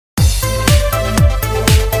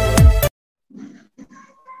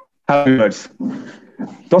Viewers,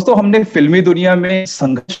 दोस्तों हमने फिल्मी दुनिया में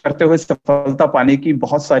संघर्ष करते हुए सफलता पाने की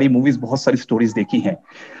बहुत सारी मूवीज, बहुत सारी स्टोरीज देखी हैं।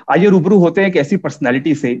 आइए रूबरू होते हैं एक ऐसी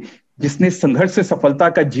पर्सनालिटी से जिसने संघर्ष से सफलता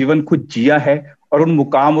का जीवन खुद जिया है और उन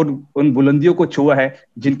मुकाम और उन बुलंदियों को छुआ है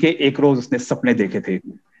जिनके एक रोज उसने सपने देखे थे।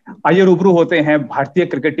 आइए रूबरू होते हैं भारतीय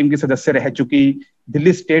क्रिकेट टीम की सदस्य रह चुकी,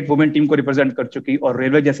 दिल्ली स्टेट वुमेन टीम को रिप्रेजेंट कर चुकी और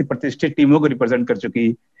रेलवे जैसी प्रतिष्ठित टीमों को रिप्रेजेंट कर चुकी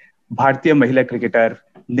भारतीय महिला क्रिकेटर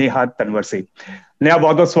नेहा तनवर से। नेहा,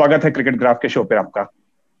 बहुत बहुत स्वागत है क्रिकेट ग्राफ के शो पे आपका।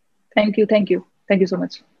 Thank you so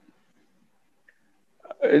much.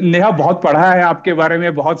 Neha, बहुत पढ़ा है आपके बारे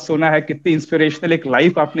में, बहुत सुना है, कितनी इंस्पिरेशनल एक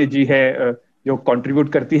लाइफ आपने जी है जो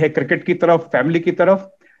कंट्रीब्यूट करती है क्रिकेट की तरफ, फैमिली की तरफ।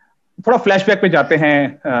 थोड़ा फ्लैशबैक पे जाते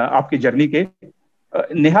हैं आपकी जर्नी के।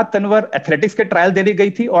 नेहा तनवर एथलेटिक्स के ट्रायल देने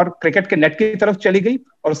गई थी और क्रिकेट के नेट की तरफ चली गई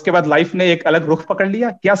और उसके बाद लाइफ ने एक अलग रुख पकड़ लिया।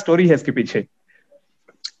 क्या स्टोरी है इसके पीछे?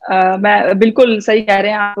 मैं बिल्कुल सही कह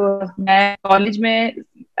रहे हैं आप। मैं कॉलेज में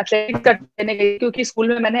एथलेटिक्स का देने गई क्योंकि स्कूल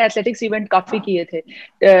में मैंने एथलेटिक्स इवेंट काफी किए थे।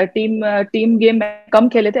 टीम गेम में कम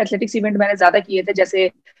खेले थे, एथलेटिक्स इवेंट मैंने ज्यादा किए थे। जैसे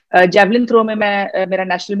जेवलिन थ्रो में मैं मेरा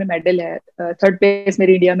नेशनल में मेडल है, 3rd प्लेस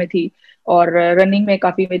मेरी इंडिया में थी। और रनिंग में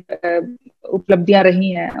काफी उपलब्धियां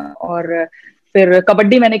रही हैं। और फिर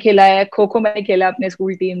कबड्डी मैंने खेला है, खो खो मैंने खेला अपने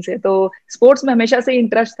स्कूल टीम से। तो स्पोर्ट्स में हमेशा से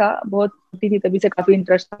इंटरेस्ट था, बहुत छोटी थी तभी से काफी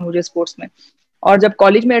इंटरेस्ट था मुझे स्पोर्ट्स में। और जब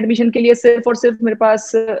कॉलेज में एडमिशन के लिए सिर्फ और सिर्फ मेरे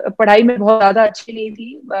पास पढ़ाई में बहुत ज्यादा अच्छी नहीं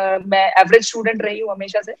थी, मैं एवरेज स्टूडेंट रही हूँ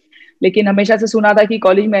हमेशा से। लेकिन हमेशा से सुना था कि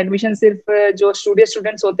कॉलेज में एडमिशन सिर्फ जो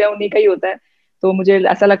स्टूडेंट्स होते हैं उन्हीं का ही होता है। तो मुझे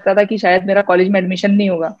ऐसा लगता था कि शायद मेरा कॉलेज में एडमिशन नहीं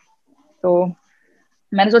होगा। तो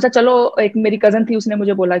मैंने सोचा चलो, एक मेरी कजन थी, उसने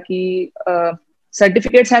मुझे बोला कि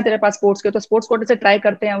सर्टिफिकेट्स हैं तेरे पास स्पोर्ट्स के, तो स्पोर्ट्स कोटे से ट्राई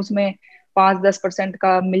करते हैं, उसमें 5-10%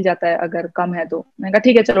 का मिल जाता है अगर कम है तो। मैंने कहा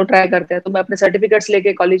ठीक है चलो ट्राई करते हैं। तो मैं अपने सर्टिफिकेट्स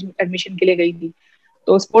लेके कॉलेज एडमिशन के लिए गई थी।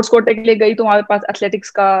 तो स्पोर्ट्स कोटे के लिए गई तो हमारे पास एथलेटिक्स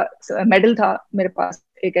का मेडल था, मेरे पास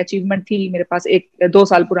एक अचीवमेंट थी मेरे पास, 2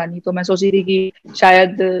 साल पुरानी। तो मैं सोची थी कि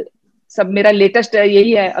शायद सब मेरा लेटेस्ट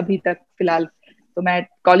यही है अभी तक फिलहाल। तो मैं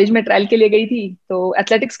कॉलेज में ट्रायल के लिए गई थी। तो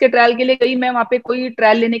एथलेटिक्स के ट्रायल के लिए गई मैं, वहाँ पे कोई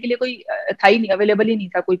ट्रायल लेने के लिए कोई था ही नहीं, अवेलेबल ही नहीं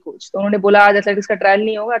था कोई कोच। तो उन्होंने बोला आज एथलेटिक्स का ट्रायल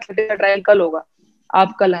नहीं होगा, एथलेटिक्स का ट्रायल कल होगा,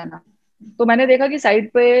 आप कल आना। तो मैंने देखा कि साइड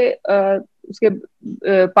पे उसके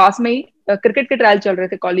पास में ही क्रिकेट के ट्रायल चल रहे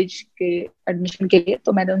थे कॉलेज के एडमिशन के लिए।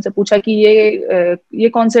 तो मैंने उनसे पूछा कि ये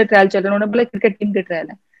कौन से ट्रायल चल रहे हैं? उन्होंने बोला क्रिकेट टीम के ट्रायल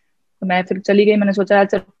है। तो मैं फिर चली गई। मैंने सोचा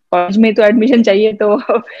अच्छा कॉलेज में तो एडमिशन चाहिए, तो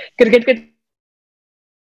क्रिकेट के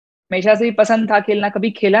हमेशा से ही पसंद था खेलना, कभी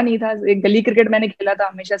खेला नहीं था। एक गली क्रिकेट मैंने खेला था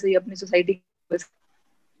हमेशा से ही अपनी सोसाइटी। तो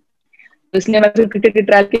इसलिए मैं फिर क्रिकेट के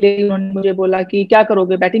ट्रायल के लिए, उन्होंने मुझे बोला कि क्या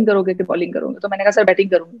करोगे, बैटिंग करोगे कि बॉलिंग करोगे? तो मैंने कहा सर बैटिंग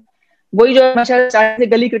करूंगी। वही जो हमेशा से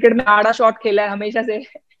गली क्रिकेट में आड़ा शॉट खेला है हमेशा से,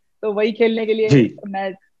 तो वही खेलने के लिए जी।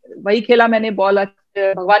 मैं वही खेला मैंने। बॉल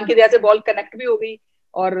भगवान की दया से बॉल कनेक्ट भी हो गई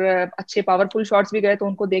और अच्छे पावरफुल शॉट्स भी गए। तो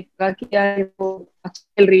उनको देखा कि यार वो अच्छी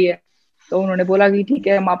खेल रही है। तो उन्होंने बोला कि ठीक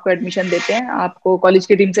है हम आपको एडमिशन देते हैं, आपको कॉलेज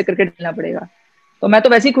की टीम से क्रिकेट खेलना पड़ेगा। तो मैं तो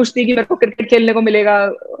वैसे ही खुश थी कि मेरे को क्रिकेट खेलने को मिलेगा,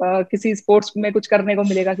 किसी स्पोर्ट्स में कुछ करने को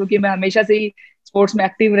मिलेगा, क्योंकि मैं हमेशा से ही स्पोर्ट्स में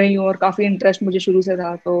एक्टिव रही हूँ और काफी इंटरेस्ट मुझे शुरू से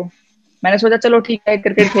था। तो मैंने सोचा चलो ठीक है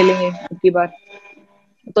क्रिकेट खेलेंगे अब की बार।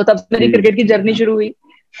 तो तब से मेरी क्रिकेट की जर्नी शुरू हुई।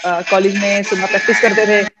 कॉलेज में सुबह प्रैक्टिस करते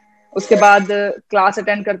थे, उसके बाद क्लास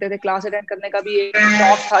अटेंड करते थे। क्लास अटेंड करने का भी एक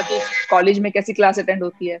शौक था कि कॉलेज में कैसी क्लास अटेंड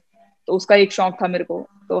होती है, तो उसका एक शौक था मेरे को।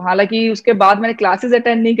 तो हालांकि उसके बाद मैंने क्लासेस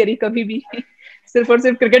अटेंड नहीं करी कभी भी सिर्फ और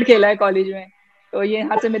सिर्फ क्रिकेट खेला है कॉलेज में। तो ये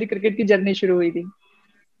यहाँ से मेरी क्रिकेट की जर्नी शुरू हुई थी।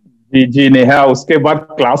 जी जी नेहा, उसके बाद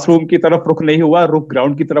क्लासरूम की तरफ रुख नहीं हुआ, रुख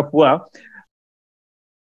ग्राउंड की तरफ हुआ।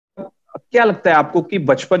 क्या लगता है आपको कि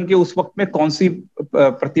बचपन के उस वक्त में कौन सी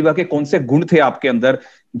प्रतिभा के कौन से गुण थे आपके अंदर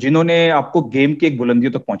जिन्होंने आपको गेम की एक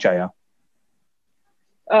बुलंदियों तक पहुंचाया?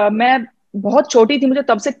 मैं बहुत छोटी थी, मुझे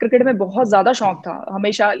तब से क्रिकेट में बहुत ज्यादा शौक था।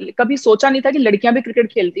 हमेशा कभी सोचा नहीं था कि लड़कियां भी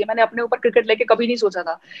क्रिकेट खेलती है, मैंने अपने ऊपर क्रिकेट लेके कभी नहीं सोचा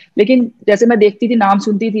था। लेकिन जैसे मैं देखती थी, नाम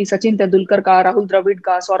सुनती थी सचिन तेंदुलकर का, राहुल द्रविड़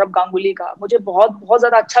का, सौरभ गांगुली का, मुझे बहुत बहुत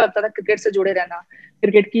ज्यादा अच्छा लगता था क्रिकेट से जुड़े रहना,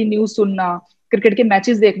 क्रिकेट की न्यूज सुनना, क्रिकेट के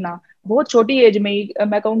मैचेस देखना। बहुत छोटी एज में ही,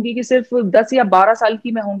 मैं कहूंगी कि सिर्फ 10 या 12 साल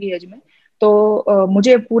की मैं होंगी एज में, तो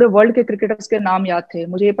मुझे पूरे वर्ल्ड के क्रिकेटर्स के नाम याद थे।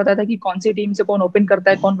 मुझे ये पता था कि कौन सी टीम से कौन ओपन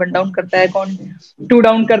करता है, कौन वन डाउन करता है, कौन 2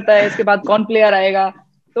 डाउन करता है, इसके बाद कौन प्लेयर आएगा।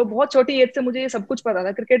 तो बहुत छोटी एज से मुझे ये सब कुछ पता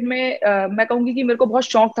था क्रिकेट में। मैं कहूंगी कि मेरे को बहुत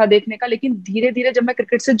शौक था देखने का, लेकिन धीरे धीरे जब मैं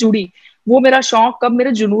क्रिकेट से जुड़ी, वो मेरा शौक कब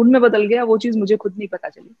मेरे जुनून में बदल गया वो चीज मुझे खुद नहीं पता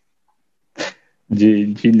चली। जी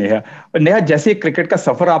जी नेहा, और नेहा जैसे क्रिकेट का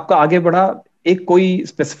सफर आपका आगे बढ़ा, एक कोई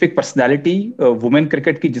स्पेसिफिक पर्सनालिटी वुमेन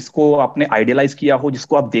क्रिकेट की जिसको आपने आइडियलाइज किया हो,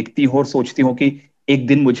 जिसको आप देखती हो और सोचती हो कि एक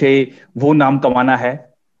दिन मुझे वो नाम कमाना है?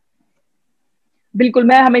 बिल्कुल,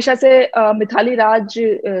 मैं हमेशा से मिथाली राज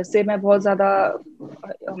से मैं बहुत ज्यादा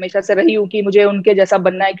हमेशा से रही हूँ कि मुझे उनके जैसा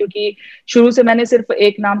बनना है, क्योंकि शुरू से मैंने सिर्फ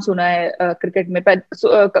एक नाम सुना है क्रिकेट में।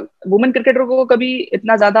 वुमेन क्रिकेटर को कभी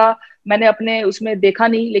इतना ज्यादा मैंने अपने उसमें देखा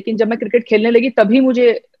नहीं, लेकिन जब मैं क्रिकेट खेलने लगी तभी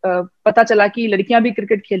मुझे पता चला कि लड़कियां भी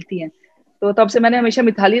क्रिकेट खेलती हैं। तो तब से मैंने हमेशा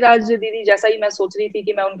मिथाली राज दीदी जैसा ही मैं सोच रही थी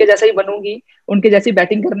कि मैं उनके जैसा ही बनूंगी, उनके जैसी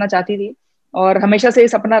बैटिंग करना चाहती थी। और हमेशा से ये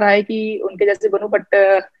सपना रहा है कि उनके जैसे बनूं,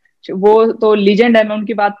 बट वो तो लीजेंड है, मैं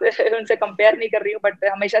उनकी बात उनसे कंपेयर नहीं कर रही हूँ, बट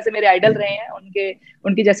हमेशा से मेरे आइडल रहे हैं उनके।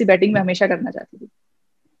 उनकी जैसी बैटिंग मैं हमेशा करना चाहती थी।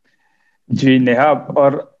 जी नेहा,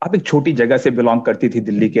 और आप एक छोटी जगह से बिलोंग करती थी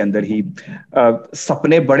दिल्ली के अंदर ही।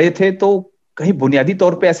 सपने बड़े थे तो कहीं बुनियादी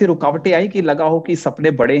तौर पे ऐसी रुकावटें आई कि लगा हो कि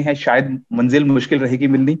सपने बड़े हैं, शायद मंजिल मुश्किल रहेगी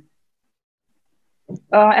मिलनी?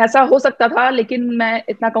 ऐसा हो सकता था, लेकिन मैं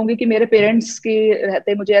इतना कहूंगी कि मेरे पेरेंट्स के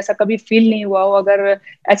रहते मुझे ऐसा कभी फील नहीं हुआ हो। अगर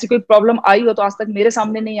ऐसी कोई प्रॉब्लम आई हो तो आज तक मेरे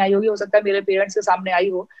सामने नहीं आई होगी, हो सकता है मेरे पेरेंट्स के सामने आई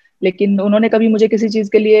हो, लेकिन उन्होंने कभी मुझे किसी चीज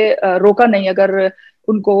के लिए रोका नहीं। अगर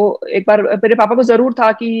उनको एक बार, मेरे पापा को जरूर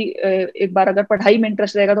था कि एक बार अगर पढ़ाई में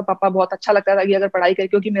इंटरेस्ट रहेगा तो पापा बहुत अच्छा लगता था कि अगर पढ़ाई करे,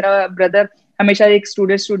 क्योंकि मेरा ब्रदर हमेशा एक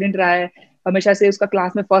स्टूडेंट रहा है। हमेशा से उसका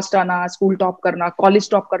क्लास में फर्स्ट आना, स्कूल टॉप करना, कॉलेज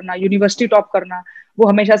टॉप करना, यूनिवर्सिटी टॉप करना, वो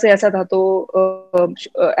हमेशा से ऐसा था। तो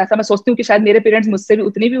ऐसा मैं सोचती हूँ कि शायद मेरे पेरेंट्स मुझसे भी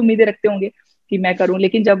उतनी भी उम्मीदें रखते होंगे कि मैं करूं।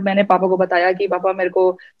 लेकिन जब मैंने पापा को बताया कि पापा मेरे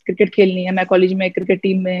को क्रिकेट खेलनी है, मैं कॉलेज में क्रिकेट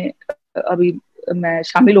टीम में अभी मैं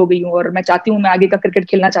शामिल हो गई हूँ और मैं चाहती हूँ, मैं आगे का क्रिकेट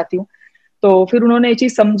खेलना चाहती हूँ, तो फिर उन्होंने ये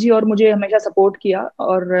चीज समझी और मुझे हमेशा सपोर्ट किया।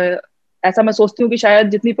 और ऐसा मैं सोचती हूँ कि शायद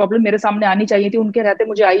जितनी प्रॉब्लम मेरे सामने आनी चाहिए थी उनके रहते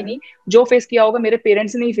मुझे आई नहीं। जो फेस किया होगा मेरे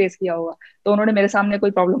पेरेंट्स ने ही फेस किया होगा, तो उन्होंने मेरे सामने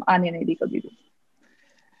कोई प्रॉब्लम आने नहीं दी कभी भी।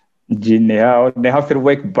 जी नेहा, और नेहा फिर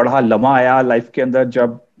वो एक बड़ा लम्हा आया लाइफ के अंदर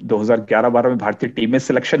जब 2011-12 में भारतीय टीम में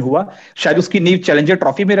सिलेक्शन हुआ। शायद उसकी नींव चैलेंजर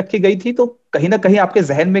ट्रॉफी में रखी गई थी, तो कहीं ना कहीं आपके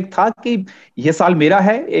जहन में एक था कि ये साल मेरा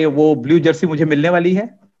है, वो ब्लू जर्सी मुझे मिलने वाली है?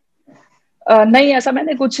 नहीं, ऐसा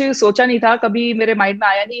मैंने कुछ सोचा नहीं था, कभी मेरे माइंड में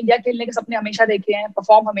आया नहीं। इंडिया खेलने के सपने हमेशा देखे हैं,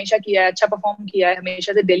 परफॉर्म हमेशा किया है, अच्छा परफॉर्म किया है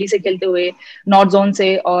हमेशा से, दिल्ली से खेलते हुए, नॉर्थ जोन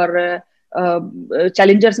से, और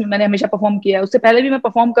चैलेंजर्स में मैंने हमेशा परफॉर्म किया है। उससे पहले भी मैं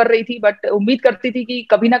परफॉर्म कर रही थी, बट उम्मीद करती थी कि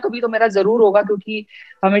कभी ना कभी तो मेरा जरूर होगा, क्योंकि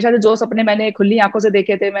हमेशा से जो सपने मैंने खुली आंखों से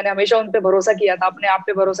देखे थे, मैंने हमेशा उन पे भरोसा किया था, अपने आप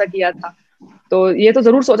पे भरोसा किया था। तो ये तो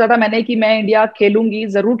जरूर सोचा था मैंने कि मैं इंडिया खेलूंगी,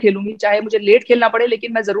 जरूर खेलूंगी, चाहे मुझे लेट खेलना पड़े,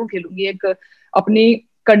 लेकिन मैं जरूर खेलूंगी। एक अपनी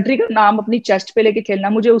कंट्री का नाम अपनी चेस्ट पे लेके खेलना,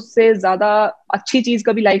 मुझे उससे ज्यादा अच्छी चीज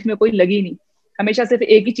कभी लाइफ में कोई लगी नहीं। हमेशा सिर्फ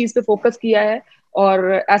एक ही चीज पे फोकस किया है,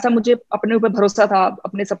 और ऐसा मुझे अपने ऊपर भरोसा था,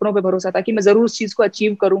 अपने सपनों पे भरोसा था कि मैं जरूर उस चीज को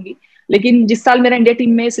अचीव करूंगी। लेकिन जिस साल मेरा इंडिया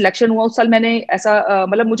टीम में सिलेक्शन हुआ, उस साल मैंने ऐसा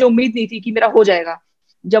मतलब मुझे उम्मीद नहीं थी कि मेरा हो जाएगा।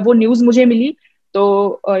 जब वो न्यूज मुझे मिली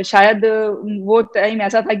तो शायद वो टाइम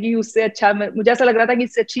ऐसा था कि उससे अच्छा मुझे ऐसा लग रहा था कि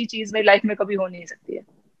इससे अच्छी चीज मेरी लाइफ में कभी हो नहीं सकती है।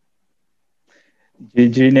 जी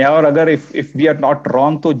जी नेहा, और अगर if we are not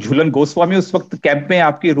wrong तो झूलन गोस्वामी उस वक्त कैंप में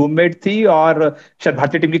आपकी रूममेट थी और शायद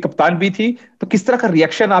भारतीय टीम की कप्तान भी थी। तो किस तरह का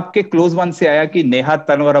रिएक्शन आपके क्लोज वन से आया कि नेहा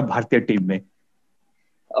तनवर अब भारतीय टीम में?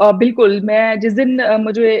 बिल्कुल, मैं जिस दिन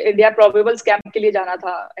मुझे इंडिया प्रोबेबल्स कैंप के लिए जाना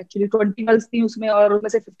था, एक्चुअली 20 गर्ल्स थी उसमें, और उसमें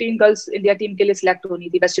से 15 गर्ल्स इंडिया टीम के लिए सिलेक्ट होनी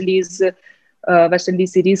थी वेस्ट इंडीज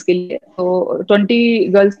सीरीज के लिए। तो 20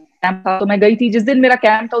 गर्ल्स कैंप था, तो मैं गई थी। जिस दिन मेरा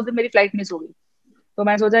कैंप था उस दिन मेरी फ्लाइट मिस हो गई। तो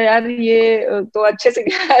मैं सोचा यार ये तो अच्छे से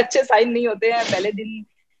अच्छे साइन नहीं होते हैं। पहले दिन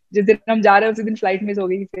जिस दिन हम जा रहे हैं उसी दिन फ्लाइट मिस हो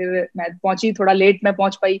गई। फिर मैं पहुंची, थोड़ा लेट मैं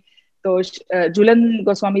पहुंच पाई। तो झूलन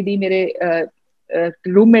गोस्वामी दी मेरे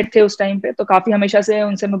रूममेट थे उस टाइम पे, तो काफी हमेशा से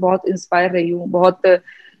उनसे मैं बहुत इंस्पायर रही हूँ, बहुत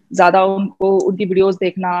ज्यादा उनको, उनकी वीडियोस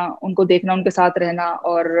देखना, उनको देखना, उनके साथ रहना,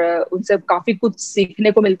 और उनसे काफी कुछ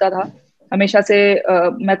सीखने को मिलता था हमेशा से।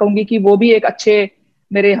 मैं कहूंगी कि वो भी एक अच्छे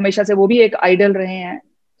मेरे, हमेशा से वो भी एक आइडल रहे हैं।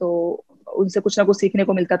 तो उनसे कुछ ना कुछ सीखने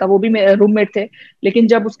को मिलता था। वो भी मेरे रूममेट थे। लेकिन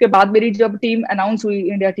जब उसके बाद मेरी जब टीम अनाउंस हुई,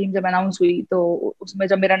 इंडिया टीम जब अनाउंस हुई, तो उसमें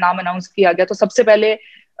जब मेरा नाम अनाउंस किया गया तो सबसे पहले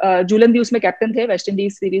जूलन दी उसमें कैप्टन थे वेस्ट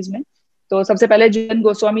इंडीज सीरीज में। तो सबसे पहले जूलन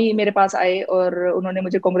गोस्वामी मेरे पास आए और उन्होंने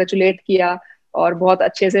मुझे कॉन्ग्रेचुलेट किया और बहुत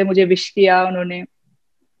अच्छे से मुझे विश किया। उन्होंने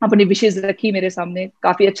अपनी विशेष रखी मेरे सामने,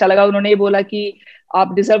 काफी अच्छा लगा। उन्होंने ये बोला कि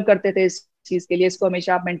आप डिजर्व करते थे इस चीज के लिए, इसको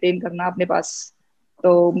हमेशा आप मेंटेन करना अपने पास।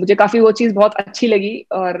 तो मुझे काफी वो चीज बहुत अच्छी लगी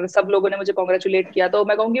और सब लोगों ने मुझे कॉन्ग्रेचुलेट किया। तो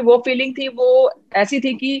मैं कहूंगी वो फीलिंग थी, वो ऐसी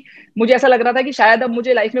थी कि मुझे ऐसा लग रहा था कि शायद अब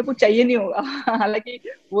मुझे लाइफ में कुछ चाहिए नहीं होगा। हालांकि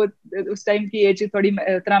वो उस टाइम की एज थोड़ी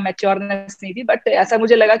इतना मैच्योरनेस नहीं थी, बट ऐसा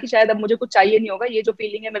मुझे लगा कि शायद अब मुझे कुछ चाहिए नहीं होगा। ये जो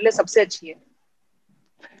फीलिंग है मेरे लिए सबसे अच्छी है।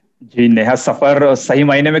 जी नेहा, सफर सही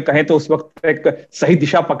मायने में कहें तो उस वक्त एक सही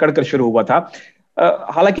दिशा पकड़ कर शुरू हुआ था।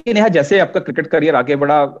 हालांकि नेहा, जैसे आपका क्रिकेट करियर आगे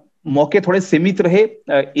बढ़ा, मौके थोड़े सीमित रहे,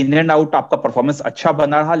 इन एंड आउट आपका परफॉर्मेंस अच्छा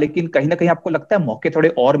बना रहा, लेकिन कहीं ना कहीं आपको लगता है मौके थोड़े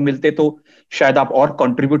और मिलते तो शायद आप और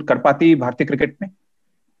कंट्रीब्यूट कर पाती भारतीय क्रिकेट में?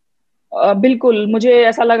 बिल्कुल, मुझे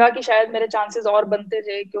ऐसा लगा कि शायद मेरे चांसेस और बनते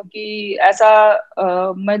थे, क्योंकि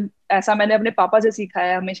ऐसा मैंने अपने पापा से सीखा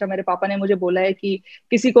है हमेशा। मेरे पापा ने मुझे बोला है कि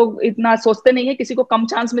किसी को इतना सोचते नहीं है, किसी को कम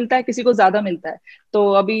चांस मिलता है, किसी को ज्यादा मिलता है। तो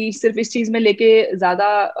अभी सिर्फ इस चीज में लेके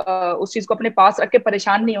ज्यादा उस चीज को अपने पास रख के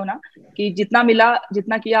परेशान नहीं होना, कि जितना मिला,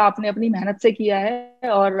 जितना किया आपने अपनी मेहनत से किया है,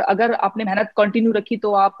 और अगर आपने मेहनत कंटिन्यू रखी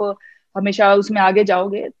तो आप हमेशा उसमें आगे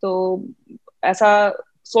जाओगे। तो ऐसा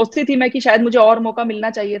सोचती थी मैं कि शायद मुझे और मौका मिलना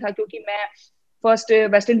चाहिए था, क्योंकि मैं फर्स्ट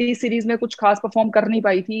वेस्ट इंडीज सीरीज में कुछ खास परफॉर्म कर नहीं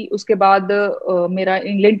पाई थी। उसके बाद मेरा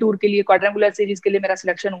इंग्लैंड टूर के लिए, क्वाड्रेंगुलर सीरीज के लिए मेरा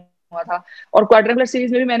सिलेक्शन हुआ था, और क्वाड्रेंगुलर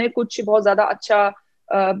सीरीज में भी मैंने कुछ बहुत ज्यादा अच्छा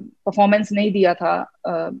परफॉर्मेंस नहीं दिया था,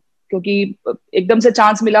 क्योंकि एकदम से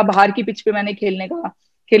चांस मिला बाहर की पिच पे मैंने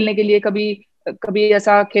खेलने के लिए। कभी कभी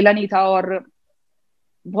ऐसा खेला नहीं था, और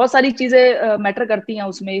बहुत सारी चीजें मैटर करती हैं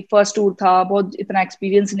उसमें। फर्स्ट टूर था, बहुत इतना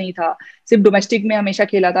एक्सपीरियंस नहीं था, सिर्फ डोमेस्टिक में हमेशा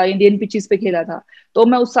खेला था, इंडियन पिचेस पे खेला था। तो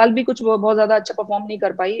मैं उस साल भी कुछ बहुत ज्यादा अच्छा परफॉर्म नहीं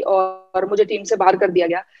कर पाई, और मुझे टीम से बाहर कर दिया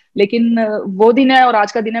गया। लेकिन वो दिन है और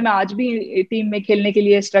आज का दिन है, मैं आज भी टीम में खेलने के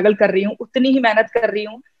लिए स्ट्रगल कर रही हूँ, उतनी ही मेहनत कर रही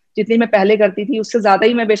हूँ जितनी मैं पहले करती थी, उससे ज्यादा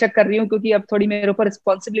ही मैं बेशक कर रही हूँ, क्योंकि अब थोड़ी मेरे ऊपर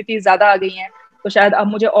रिस्पॉन्सिबिलिटी ज्यादा आ गई हैं। तो शायद अब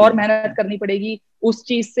मुझे और मेहनत करनी पड़ेगी उस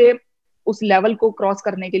चीज से, उस लेवल को क्रॉस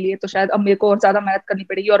करने के लिए। तो शायद अब मेरे को और ज्यादा मेहनत करनी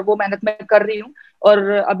पड़ेगी, और वो मेहनत मैं कर रही हूँ। और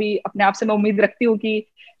अभी अपने आप से मैं उम्मीद रखती हूँ कि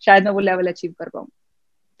शायद मैं वो लेवल अचीव कर पाऊँ।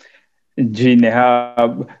 जी नेहा,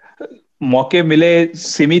 मौके मिले,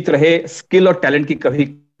 सीमित रहे, स्किल और टैलेंट की कभी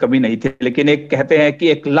कमी नहीं थी, लेकिन एक कहते हैं कि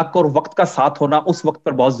एक लक और वक्त का साथ होना उस वक्त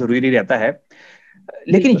पर बहुत जरूरी रहता है।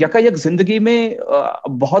 लेकिन बिल्कुल। यकायक जिंदगी में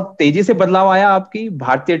बहुत तेजी से बदलाव आया। आपकी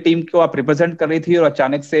भारतीय टीम को आप रिप्रेजेंट कर रही थी और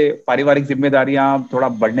अचानक से पारिवारिक जिम्मेदारियां, थोड़ा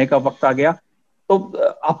बढ़ने का वक्त आ गया। तो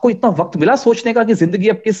आपको इतना वक्त मिला सोचने का कि जिंदगी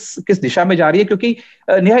अब किस किस दिशा में जा रही है? क्योंकि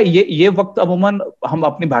नेहा, ये वक्त अमूमन हम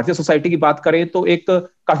अपनी भारतीय सोसाइटी की बात करें तो एक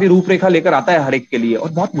काफी रूपरेखा लेकर आता है हर एक के लिए, और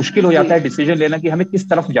बहुत मुश्किल हो जी, जाता है डिसीजन लेना कि हमें किस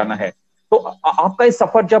तरफ जाना है। तो आपका इस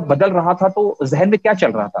सफर जब बदल रहा था तो जहन में क्या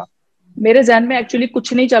चल रहा था? मेरे जहन में एक्चुअली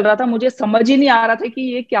कुछ नहीं चल रहा था, मुझे समझ ही नहीं आ रहा था कि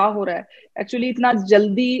ये क्या हो रहा है। एक्चुअली इतना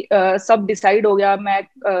जल्दी सब डिसाइड हो गया। मैं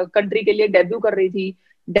कंट्री के लिए डेब्यू कर रही थी।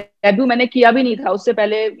 डेब्यू मैंने किया भी नहीं था, उससे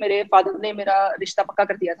पहले मेरे फादर ने मेरा रिश्ता पक्का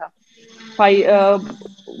कर दिया था। भाई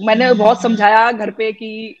मैंने बहुत समझाया घर पे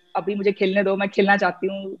कि अभी मुझे खेलने दो, मैं खेलना चाहती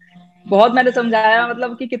हूँ। बहुत मैंने समझाया,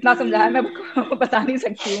 मतलब कि कितना समझाया मैं बता नहीं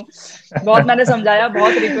सकती हूँ। बहुत मैंने समझाया,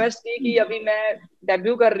 बहुत रिक्वेस्ट की कि अभी मैं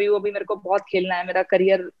डेब्यू कर रही हूँ, अभी मेरे को बहुत खेलना है, मेरा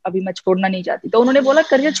करियर अभी मैं छोड़ना नहीं चाहती। तो उन्होंने बोला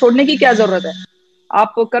करियर छोड़ने की क्या जरूरत है,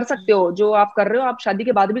 आप कर सकते हो जो आप कर रहे हो, आप शादी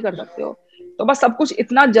के बाद भी कर सकते हो। तो बस सब कुछ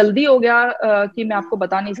इतना जल्दी हो गया कि मैं आपको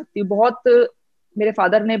बता नहीं सकती। बहुत मेरे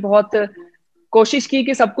फादर ने बहुत कोशिश की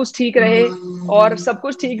कि सब कुछ ठीक रहे, और सब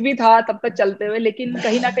कुछ ठीक भी था तब तक चलते हुए। लेकिन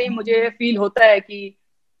कहीं ना कहीं मुझे फील होता है कि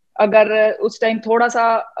अगर उस टाइम थोड़ा सा,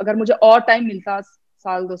 अगर मुझे और टाइम मिलता,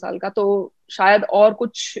 साल 2 साल का, तो शायद और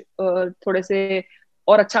कुछ थोड़े से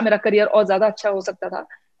और अच्छा मेरा करियर और ज्यादा अच्छा हो सकता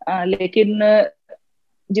था। लेकिन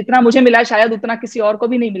जितना मुझे मिला है शायद उतना किसी और को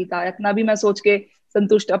भी नहीं मिलता। इतना भी मैं सोच के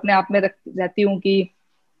संतुष्ट अपने आप में रहती हूँ कि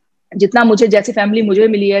जितना मुझे, जैसी फैमिली मुझे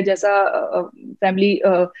मिली है, जैसा फैमिली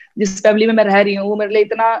जिस फैमिली में मैं रह रही हूँ, वो मेरे लिए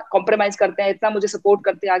इतना कॉम्प्रोमाइज करते हैं, इतना मुझे सपोर्ट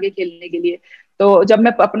करते हैं आगे खेलने के लिए। तो जब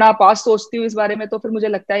मैं अपना पास सोचती हूँ इस बारे में, तो फिर मुझे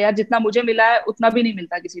लगता है यार जितना मुझे मिला है उतना भी नहीं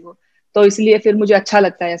मिलता किसी को। तो इसलिए फिर मुझे अच्छा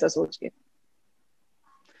लगता है ऐसा सोच के।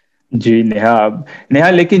 जी नेहा, नेहा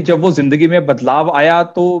लेकिन जब वो जिंदगी में बदलाव आया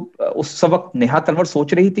तो उस वक्त नेहा तनवर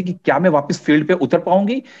सोच रही थी कि क्या मैं वापस फील्ड पे उतर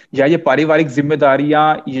पाऊंगी, या ये पारिवारिक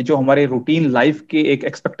जिम्मेदारियां, ये जो हमारे रूटीन लाइफ के एक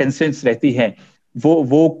एक्सपेक्टेशंस रहती हैं,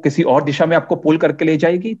 वो किसी और दिशा में आपको पुल करके ले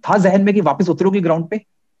जाएगी? था जहन में कि वापस उतरोगी ग्राउंड पे?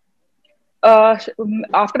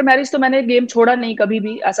 आफ्टर मैरिज तो मैंने गेम छोड़ा नहीं, कभी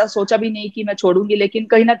भी ऐसा सोचा भी नहीं कि मैं छोड़ूंगी। लेकिन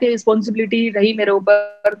कहीं ना कहीं रिस्पॉन्सिबिलिटी रही मेरे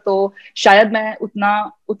ऊपर, तो शायद मैं उतना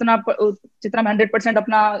उतना जितना मैं 100%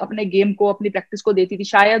 अपने गेम को, अपनी प्रैक्टिस को देती थी,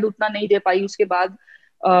 शायद उतना नहीं दे पाई उसके बाद।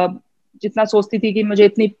 अ, जितना सोचती थी कि मुझे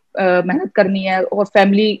इतनी मेहनत करनी है, और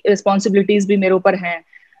फैमिली रिस्पॉन्सिबिलिटीज भी मेरे ऊपर हैं,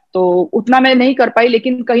 तो उतना मैं नहीं कर पाई।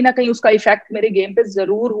 लेकिन कहीं ना कहीं उसका इफेक्ट मेरे गेम पे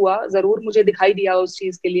जरूर हुआ, जरूर मुझे दिखाई दिया उस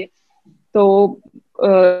चीज के लिए। तो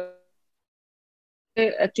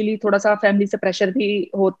एक्चुअली थोड़ा सा फैमिली से प्रेशर भी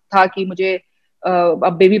हो था कि मुझे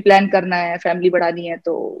अब बेबी प्लान करना है, फैमिली बढ़ानी है,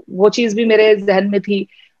 तो वो चीज भी मेरे जहन में थी।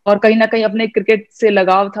 और कहीं ना कहीं अपने क्रिकेट से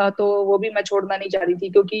लगाव था, तो वो भी मैं छोड़ना नहीं चाह रही थी,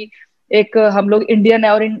 क्योंकि एक हम लोग इंडियन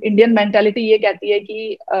है, और इंडियन मेंटालिटी ये कहती है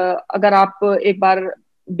कि अगर आप एक बार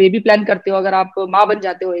बेबी प्लान करते हो, अगर आप माँ बन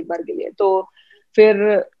जाते हो एक बार के लिए, तो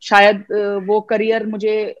फिर शायद वो करियर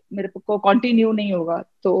मेरे को कंटिन्यू नहीं होगा।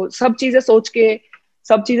 तो सब चीजें सोच के,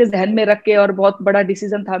 सब चीजें ध्यान में रख के, और बहुत बड़ा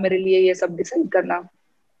डिसीजन था मेरे लिए ये सब डिसाइड करना।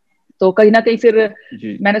 तो कहीं ना कहीं फिर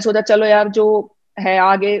जी मैंने सोचा चलो यार, जो है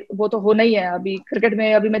आगे, वो तो होना ही है। अभी क्रिकेट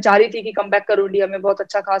में अभी मैं चाह रही थी कि कम बैक करूँ इंडिया में, बहुत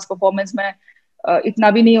अच्छा खास परफॉर्मेंस में इतना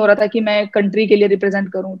भी नहीं हो रहा था कि मैं कंट्री के लिए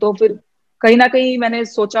रिप्रेजेंट करूं। तो फिर कहीं ना कहीं मैंने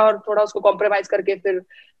सोचा और थोड़ा उसको कॉम्प्रोमाइज करके फिर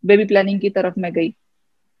बेबी प्लानिंग की तरफ मैं गई।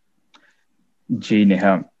 जी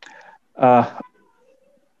नेहा,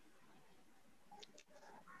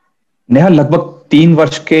 नेहा लगभग 3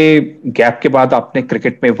 वर्ष के गैप के बाद आपने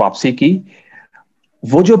क्रिकेट में वापसी की।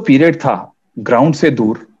 वो जो पीरियड था ग्राउंड से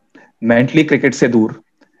दूर, मेंटली क्रिकेट से दूर,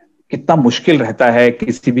 कितना मुश्किल रहता है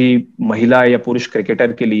किसी भी महिला या पुरुष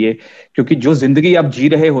क्रिकेटर के लिए, क्योंकि जो जिंदगी आप जी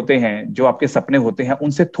रहे होते हैं, जो आपके सपने होते हैं,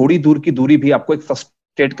 उनसे थोड़ी दूर की दूरी भी आपको एक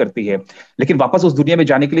फ्रस्ट्रेट करती है। लेकिन वापस उस दुनिया में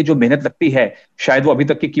जाने के लिए जो मेहनत लगती है, शायद वो अभी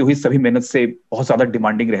तक की हुई सभी मेहनत से बहुत ज्यादा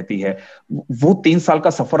डिमांडिंग रहती है। वो 3 साल का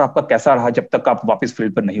सफर आपका कैसा रहा जब तक आप वापस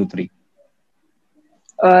फील्ड पर नहीं उतरी?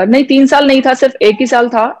 नहीं, 3 साल नहीं था, सिर्फ एक ही साल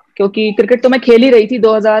था। क्योंकि क्रिकेट तो मैं खेल ही रही थी।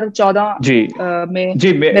 2014 जी में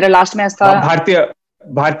जी। मैं मेरा लास्ट मैच था। भारतीय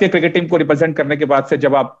भारतीय क्रिकेट टीम को रिप्रेजेंट करने के बाद से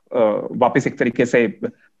जब आप वापस एक तरीके से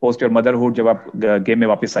पोस्ट योर मदरहुड, जब आप गेम में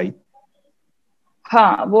वापस आई।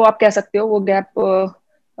 हाँ, वो आप कह सकते हो। वो गैप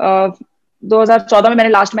 2014 में मैंने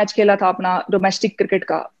लास्ट मैच खेला था अपना डोमेस्टिक क्रिकेट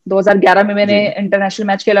का। 2011 में मैंने जी इंटरनेशनल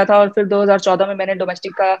मैच खेला था और फिर 2014 में मैंने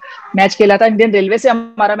डोमेस्टिक का मैच खेला था। इंडियन रेलवे से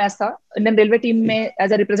हमारा मैच था। इंडियन रेलवे टीम में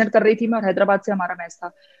एज ए रिप्रेजेंट कर रही थी मैं, और हैदराबाद से हमारा मैच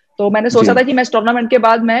था। तो मैंने जी सोचा था कि मैं इस टूर्नामेंट के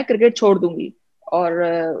बाद मैं क्रिकेट छोड़ दूंगी। और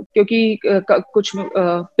क्योंकि कुछ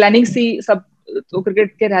प्लानिंग थी सब, तो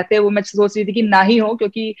क्रिकेट के रहते वो मैं सोच रही थी कि ना ही हो।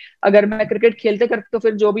 क्योंकि अगर मैं क्रिकेट खेलते करते तो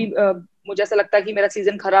फिर जो भी मुझे ऐसा लगता है कि मेरा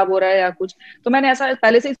सीजन खराब हो रहा है या कुछ, तो मैंने ऐसा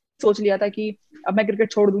पहले से ही सोच लिया था कि अब मैं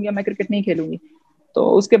क्रिकेट छोड़ दूंगी, अब मैं क्रिकेट नहीं खेलूंगी। तो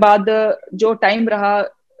उसके बाद जो टाइम रहा,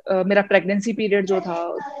 मेरा प्रेगनेंसी पीरियड जो था,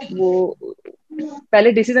 वो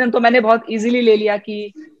पहले डिसीजन तो मैंने बहुत इजीली ले लिया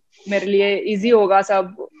कि मेरे लिए इजी होगा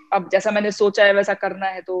सब, अब जैसा मैंने सोचा है वैसा करना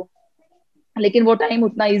है। तो लेकिन वो टाइम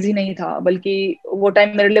उतना इजी नहीं था, बल्कि वो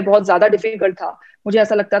टाइम मेरे लिए बहुत ज्यादा डिफिकल्ट था। मुझे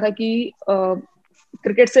ऐसा लगता था कि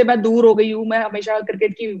क्रिकेट से मैं दूर हो गई हूँ। मैं हमेशा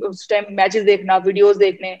क्रिकेट की उस टाइम मैचेस देखना, वीडियोस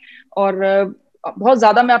देखने, और बहुत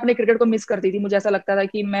ज्यादा मैं अपने क्रिकेट को मिस करती थी। मुझे ऐसा लगता था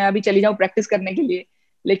कि मैं अभी चली जाऊँ प्रैक्टिस करने के लिए,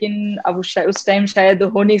 लेकिन अब उस टाइम शायद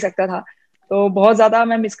हो नहीं सकता था। तो बहुत ज्यादा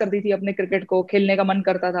मैं मिस करती थी अपने क्रिकेट को, खेलने का मन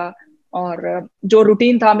करता था। और जो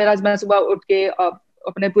रूटीन था मेरा, मैं सुबह उठ के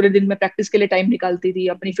अपने पूरे दिन में प्रैक्टिस के लिए टाइम निकालती थी,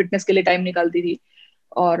 अपनी फिटनेस के लिए टाइम निकालती थी।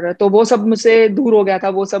 और तो वो सब मुझसे दूर हो गया था।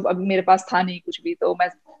 वो सब अब मेरे पास था नहीं कुछ भी। तो मैं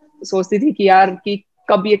सोचती थी कि यार कि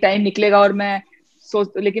कब ये टाइम निकलेगा। और मैं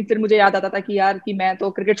सोच, लेकिन फिर मुझे याद आता था कि यार कि मैं तो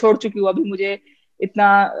क्रिकेट छोड़ चुकी हूँ, अभी मुझे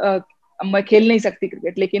इतना मैं खेल नहीं सकती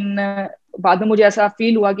क्रिकेट। लेकिन बाद में मुझे ऐसा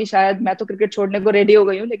फील हुआ कि शायद मैं तो क्रिकेट छोड़ने को रेडी हो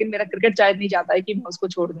गई हूँ, लेकिन मेरा क्रिकेट शायद नहीं चाहता है कि मैं उसको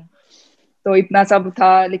छोड़ दूँ। तो इतना सब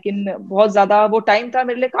था। लेकिन बहुत ज्यादा वो टाइम था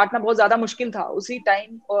मेरे लिए, काटना बहुत ज्यादा मुश्किल था उसी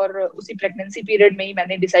टाइम। और उसी प्रेगनेंसी पीरियड में ही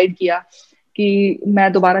मैंने डिसाइड किया कि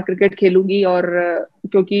मैं दोबारा क्रिकेट खेलूंगी। और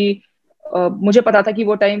क्योंकि मुझे पता था कि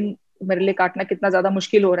वो टाइम मेरे लिए काटना कितना ज्यादा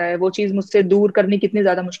मुश्किल हो रहा है, वो चीज मुझसे दूर करनी कितनी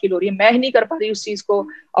ज्यादा मुश्किल हो रही है। मैं ही नहीं कर पा रही उस चीज को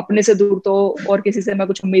अपने से दूर, तो और किसी से मैं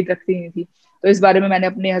कुछ उम्मीद रखती नहीं थी। तो इस बारे में मैंने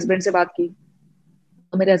अपने हस्बैंड से बात की।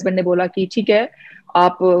 तो मेरे हस्बैंड ने बोला कि ठीक है,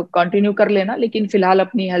 आप कंटिन्यू कर लेना, लेकिन फिलहाल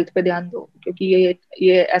अपनी हेल्थ पे ध्यान दो। क्योंकि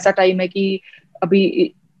ये ऐसा टाइम है कि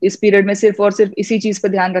अभी इस पीरियड में सिर्फ और सिर्फ इसी चीज पे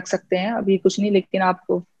ध्यान रख सकते हैं, अभी कुछ नहीं। लेकिन आप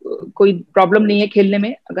कोई प्रॉब्लम नहीं है खेलने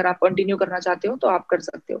में, अगर आप कंटिन्यू करना चाहते हो तो आप कर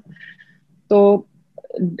सकते हो। तो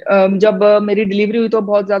जब मेरी डिलीवरी हुई तो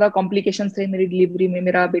बहुत ज्यादा कॉम्प्लिकेशंस थे मेरी डिलीवरी में।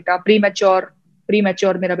 मेरा बेटा प्री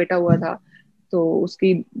मैच्योर मेरा बेटा हुआ था। तो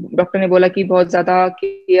उसकी डॉक्टर ने बोला कि बहुत ज्यादा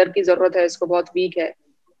केयर की जरूरत है, इसको बहुत वीक है।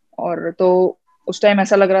 और तो उस टाइम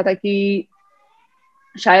ऐसा लग रहा था कि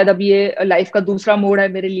शायद अब ये लाइफ का दूसरा मोड़ है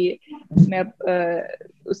मेरे लिए। मैं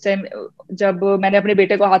उस टाइम जब मैंने अपने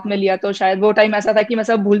बेटे को हाथ में लिया, तो शायद वो टाइम ऐसा था कि मैं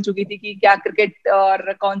सब भूल चुकी थी कि क्या क्रिकेट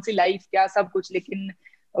और कौन सी लाइफ, क्या सब कुछ। लेकिन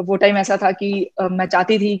वो टाइम ऐसा था कि मैं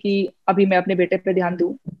चाहती थी कि अभी मैं अपने बेटे पे ध्यान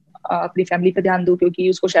दूं, अपनी फैमिली पे ध्यान दूं, क्योंकि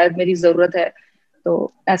उसको शायद मेरी जरूरत है।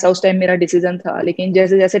 तो ऐसा उस टाइम मेरा डिसीजन था। लेकिन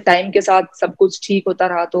जैसे जैसे टाइम के साथ सब कुछ ठीक होता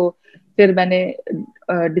रहा, तो फिर मैंने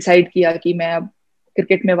डिसाइड किया कि मैं अब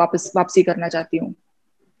क्रिकेट में वापसी करना चाहती हूँ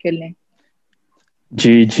खेलने।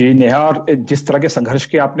 जी जी नेहा, और जिस तरह के संघर्ष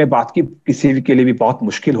की आपने बात की, किसी के लिए भी बहुत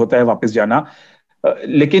मुश्किल होता है वापस जाना।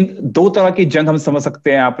 लेकिन दो तरह की जंग हम समझ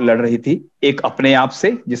सकते हैं आप लड़ रही थी। एक अपने आप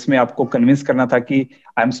से, जिसमें आपको कन्विंस करना था कि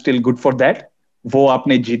I am still good for that, वो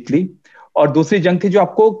आपने जीत ली। और दूसरी जंग थी जो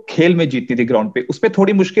आपको खेल में जीतनी थी ग्राउंड पे, उसपे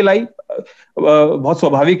थोड़ी मुश्किल आई। बहुत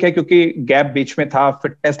स्वाभाविक है, क्योंकि गैप बीच में था,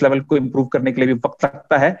 फिटनेस लेवल को इम्प्रूव करने के लिए भी वक्त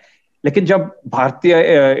लगता है। लेकिन जब भारतीय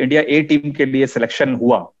इंडिया ए टीम के लिए सिलेक्शन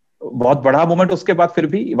हुआ, बहुत बड़ा मोमेंट उसके बाद, फिर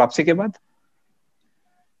भी वापसी के बाद।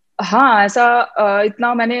 हाँ, ऐसा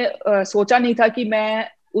इतना मैंने सोचा नहीं था कि मैं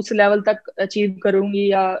उस लेवल तक अचीव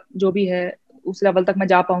करूंगी या जो भी है। उस लेवल तक मैं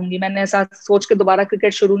जा पाऊंगी। मैंने ऐसा सोच के दोबारा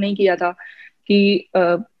क्रिकेट शुरू नहीं किया था कि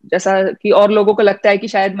जैसा कि और लोगों को लगता है कि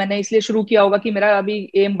शायद मैंने इसलिए शुरू किया होगा कि मेरा अभी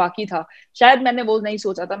एम बाकी था। शायद मैंने वो नहीं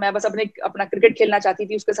सोचा था। मैं बस अपना क्रिकेट खेलना चाहती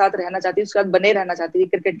थी, उसके साथ रहना चाहती थी, उसके साथ बने रहना चाहती थी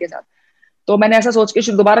क्रिकेट के साथ। तो मैंने ऐसा सोच के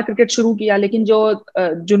दोबारा क्रिकेट शुरू किया। लेकिन जो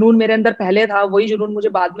जुनून मेरे अंदर पहले था, वही जुनून मुझे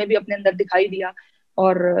बाद में भी अपने अंदर दिखाई दिया।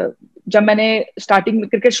 और जब मैंने स्टार्टिंग में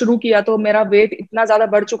क्रिकेट शुरू किया तो मेरा वेट इतना ज्यादा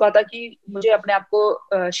बढ़ चुका था कि मुझे अपने आप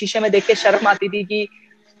को शीशे में देख के शर्म आती थी कि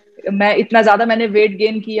मैं इतना ज्यादा मैंने वेट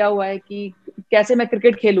गेन किया हुआ है कि कैसे मैं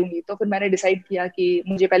क्रिकेट खेलूंगी। तो फिर मैंने डिसाइड किया कि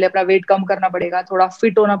मुझे पहले अपना वेट कम करना पड़ेगा, थोड़ा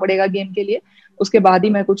फिट होना पड़ेगा गेम के लिए, उसके बाद ही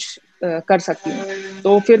मैं कुछ कर सकती हूँ।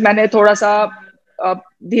 तो फिर मैंने थोड़ा सा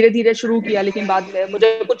धीरे धीरे शुरू किया, लेकिन बाद में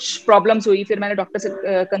मुझे कुछ प्रॉब्लम्स हुई। फिर मैंने डॉक्टर से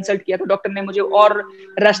कंसल्ट किया, तो डॉक्टर ने मुझे और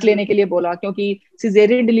रेस्ट लेने के लिए बोला, क्योंकि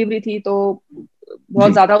सिजेरियन डिलीवरी थी तो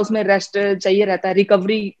बहुत ज्यादा उसमें रेस्ट चाहिए रहता है।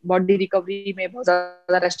 रिकवरी, बॉडी रिकवरी में बहुत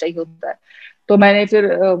ज्यादा रेस्ट चाहिए होता है। तो मैंने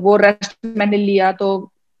फिर वो रेस्ट मैंने लिया।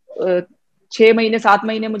 तो 6 महीने 7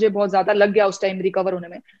 महीने मुझे बहुत ज्यादा लग गया उस टाइम रिकवर होने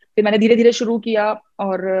में। फिर मैंने धीरे धीरे शुरू किया,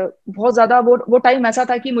 और बहुत ज्यादा वो टाइम ऐसा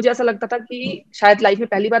था कि मुझे ऐसा लगता था कि शायद लाइफ में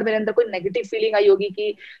पहली बार मेरे अंदर कोई नेगेटिव फीलिंग आई होगी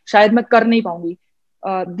कि शायद मैं कर नहीं पाऊंगी।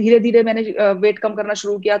 धीरे धीरे मैंने वेट कम करना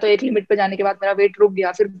शुरू किया, तो एक लिमिट पे जाने के बाद मेरा वेट रुक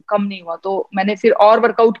गया, फिर कम नहीं हुआ। तो मैंने फिर और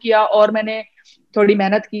वर्कआउट किया और मैंने थोड़ी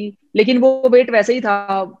मेहनत की, लेकिन वो वेट वैसे ही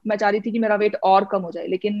था। मैं चाह रही थी कि मेरा वेट और कम हो जाए,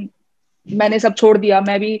 लेकिन मैंने सब छोड़ दिया।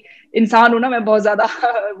 मैं भी इंसान हूं ना, मैं बहुत ज्यादा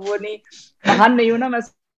वो नहीं, महान नहीं हूं ना। मैं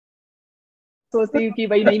सोचती हूँ कि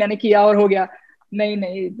भाई नहीं, मैंने किया और हो गया। नहीं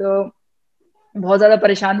नहीं, तो बहुत ज्यादा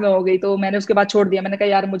परेशान में हो गई। तो मैंने उसके बाद छोड़ दिया। मैंने कहा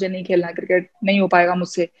यार मुझे नहीं खेलना क्रिकेट, नहीं हो पाएगा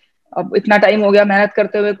मुझसे। अब इतना टाइम हो गया मेहनत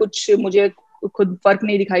करते हुए, कुछ मुझे खुद फर्क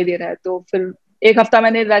नहीं दिखाई दे रहा है। तो फिर एक हफ्ता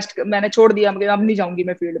मैंने छोड़ दिया। अब नहीं जाऊंगी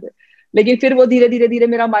मैं फील्ड पे। लेकिन फिर वो धीरे धीरे धीरे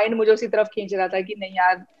मेरा माइंड मुझे उसी तरफ खींच रहा था कि नहीं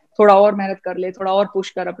यार, थोड़ा और मेहनत कर ले, थोड़ा और पुश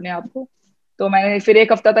कर अपने आप को। तो मैंने फिर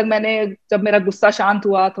एक हफ्ता तक मैंने, जब मेरा गुस्सा शांत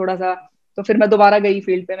हुआ थोड़ा सा, तो फिर मैं दोबारा गई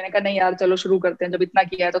फील्ड पे। मैंने कहा नहीं यार, चलो शुरू करते हैं, जब इतना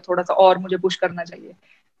किया है तो थोड़ा सा और मुझे पुश करना चाहिए।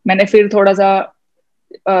 मैंने फिर थोड़ा सा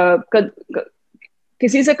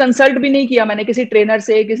किसी से कंसल्ट भी नहीं किया मैंने, किसी ट्रेनर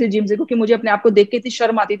से, किसी जिम से, क्योंकि मुझे अपने आप को देख के इतनी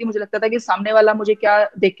शर्म आती थी। मुझे लगता था कि सामने वाला मुझे क्या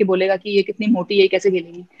देख के बोलेगा कि ये कितनी मोटी है, कैसे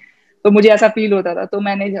खेलेगी। तो मुझे ऐसा फील होता था। तो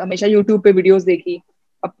मैंने हमेशा यूट्यूब पे वीडियोस देखी।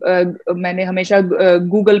 मैंने हमेशा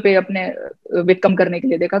गूगल पे अपने वेट कम करने के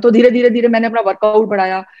लिए देखा। तो धीरे धीरे धीरे मैंने अपना वर्कआउट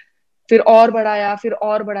बढ़ाया, फिर और बढ़ाया, फिर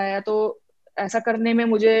और बढ़ाया। तो ऐसा करने में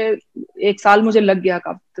मुझे 1 साल मुझे लग गया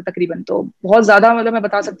तकरीबन। तो बहुत ज्यादा, मतलब मैं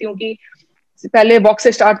बता सकती हूँ कि पहले वॉक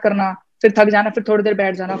से स्टार्ट करना, फिर थक जाना, फिर थोड़ी देर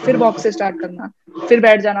बैठ जाना, फिर वॉक से स्टार्ट करना, फिर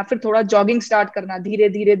बैठ जाना, फिर थोड़ा जॉगिंग स्टार्ट करना, धीरे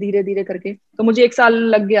धीरे धीरे धीरे करके। तो मुझे 1 साल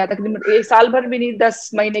लग गया, तकरीबन 1 साल भर भी नहीं, 10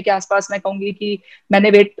 महीने के आसपास मैं कहूंगी कि मैंने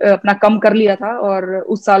वेट अपना कम कर लिया था। और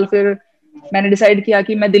उस साल फिर मैंने डिसाइड किया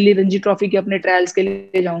कि मैं दिल्ली रणजी ट्रॉफी के अपने ट्रायल्स के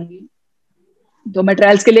लिए जाऊंगी। तो मैं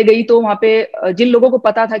ट्रायल्स के लिए गई। तो वहां पे जिन लोगों को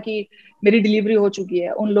पता था कि मेरी डिलीवरी हो चुकी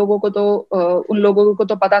है, उन लोगों को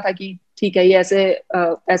तो पता था कि ठीक है, ये ऐसे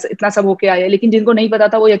ऐसे इतना सब होके आया है। लेकिन जिनको नहीं पता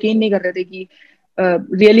था, वो यकीन नहीं कर रहे थे कि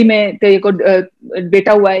रियली में तेरे को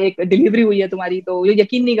बेटा हुआ है, एक डिलीवरी हुई है तुम्हारी। तो ये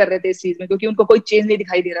यकीन नहीं कर रहे थे इस चीज में, क्योंकि उनको कोई चेंज नहीं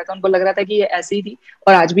दिखाई दे रहा था। उनको लग रहा था कि ये ऐसी ही थी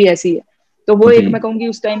और आज भी ऐसी है। तो वो एक, जी। मैं कहूंगी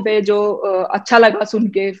उस टाइम पे जो अच्छा लगा सुन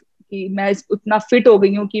के कि मैं उतना फिट हो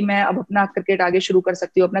गई हूँ कि मैं अब अपना क्रिकेट आगे शुरू कर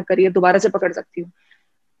सकती हूँ, अपना करियर दोबारा से पकड़ सकती हूँ।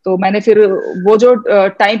 तो मैंने फिर वो जो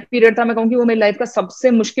टाइम पीरियड था, मैं कहूँगी वो मेरी लाइफ का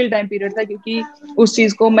सबसे मुश्किल टाइम पीरियड था, क्योंकि उस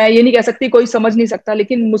चीज को मैं ये नहीं कह सकती कोई समझ नहीं सकता,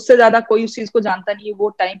 लेकिन मुझसे ज्यादा कोई उस चीज को जानता नहीं है। वो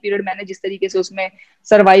टाइम पीरियड मैंने जिस तरीके से उसमें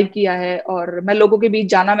सरवाइव किया है, और मैं लोगों के बीच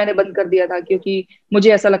जाना मैंने बंद कर दिया था, क्योंकि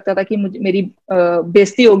मुझे ऐसा लगता था कि मेरी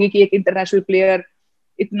बेइज्जती होगी कि एक इंटरनेशनल प्लेयर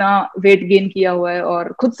इतना वेट गेन किया हुआ है,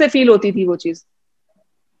 और खुद से फील होती थी वो चीज।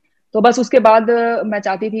 तो बस उसके बाद मैं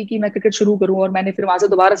चाहती थी कि मैं क्रिकेट शुरू करूं, और मैंने फिर वहां से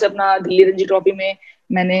दोबारा से अपना दिल्ली रणजी ट्रॉफी में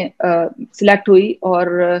मैंने सिलेक्ट हुई। और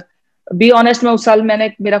बी ऑनेस्ट, मैं उस साल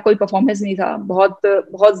मेरा कोई परफॉर्मेंस नहीं था, बहुत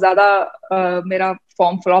बहुत ज्यादा मेरा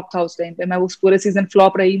फॉर्म फ्लॉप था उस टाइम पे। मैं उस पूरे सीजन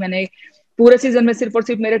फ्लॉप रही। मैंने पूरे सीजन में सिर्फ और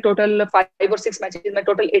सिर्फ मेरे टोटल 5 और 6 मैचेस में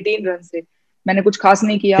टोटल 18 रन थे। मैंने कुछ खास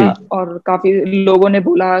नहीं किया। ठीक। और काफी लोगों ने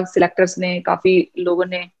बोला, सिलेक्टर्स ने, काफी लोगों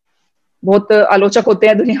ने, बहुत आलोचक होते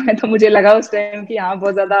हैं दुनिया में, तो मुझे लगा उस टाइम कि हाँ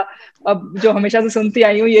बहुत ज्यादा, अब जो हमेशा से सुनती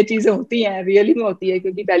आई हूँ ये चीजें होती हैं, रियली में होती है,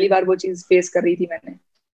 क्योंकि पहली बार वो चीज फेस कर रही थी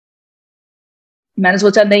मैंने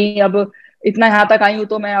सोचा नहीं, अब इतना यहाँ तक आई हूँ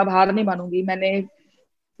तो मैं अब हार नहीं मानूंगी। मैंने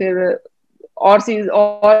फिर और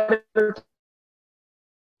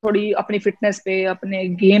थोड़ी अपनी फिटनेस पे, अपने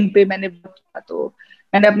गेम पे मैंने तो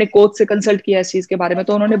मैंने अपने कोच से कंसल्ट किया इस चीज के बारे में।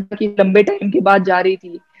 तो उन्होंने कि लंबे टाइम के बाद जा रही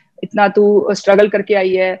थी, इतना तू स्ट्रगल करके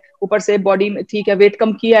आई है, ऊपर से बॉडी में ठीक है, वेट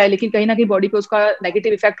कम किया है, लेकिन कहीं ना कहीं बॉडी पे उसका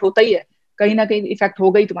नेगेटिव इफेक्ट होता ही है। कहीं ना कहीं इफेक्ट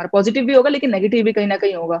होगा ही तुम्हारा, पॉजिटिव भी होगा लेकिन नेगेटिव भी कहीं ना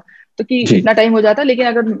कहीं होगा। तो कि जी इतना टाइम हो जाता है, लेकिन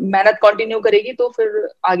अगर मेहनत कंटिन्यू करेगी तो फिर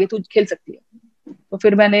आगे तू खेल सकती है। तो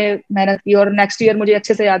फिर मैंने मेहनत की, और नेक्स्ट ईयर मुझे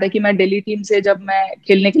अच्छे से याद है कि मैं दिल्ली टीम से जब मैं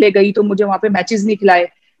खेलने के लिए गई तो मुझे वहां पे मैचेस नहीं खिलाए,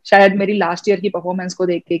 शायद मेरी लास्ट ईयर की परफॉर्मेंस को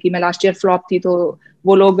देख के, कि मैं लास्ट ईयर फ्लॉप थी, तो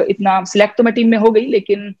वो लोग इतना सिलेक्ट तो मैं टीम में हो गई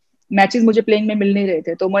लेकिन मैचेस मुझे प्लेइंग में मिल नहीं रहे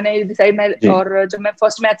थे। तो मैंने डिसाइड, मैं जी और जब मैं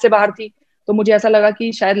फर्स्ट मैच से बाहर थी तो मुझे ऐसा लगा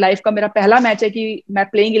कि शायद लाइफ का मेरा पहला मैच है कि मैं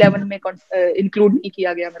प्लेइंग 11 में इंक्लूड नहीं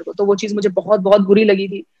किया गया मेरे को। तो वो चीज मुझे बहुत बहुत बुरी लगी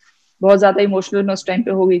थी, बहुत ज्यादा इमोशनल मैं उस टाइम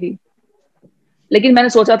पे हो गई थी। लेकिन मैंने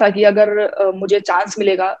सोचा था कि अगर मुझे चांस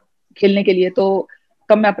मिलेगा खेलने के लिए तो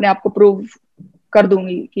तब मैं अपने आप को प्रूव कर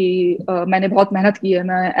दूंगी कि मैंने बहुत मेहनत की है,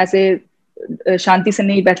 मैं ऐसे शांति से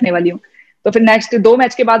नहीं बैठने वाली हूँ। तो फिर नेक्स्ट 2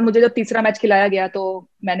 मैच के बाद मुझे जब तीसरा मैच खिलाया गया तो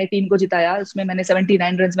मैंने टीम को जिताया, उसमें मैंने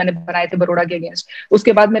 79 रन मैंने बनाए थे बड़ौदा के अगेंस्ट।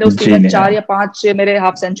 उसके बाद मेरे उस टीम जी में नेहा 4 या 5 मेरे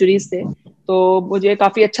हाफ सेंचुरीज थे। तो मुझे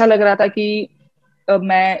काफी अच्छा लग रहा था कि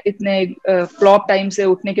मैं इतने फ्लॉप टाइम से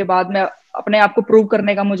उठने के बाद मैं अपने आप को प्रूव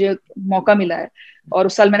करने का मुझे मौका मिला है। और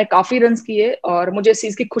उस साल मैंने काफी रन्स किए और मुझे इस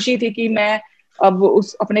चीज की खुशी थी कि मैं अब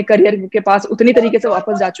उस अपने करियर के पास उतनी तरीके से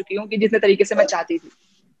वापस जा चुकी हूँ कि जितने तरीके से मैं चाहती थी।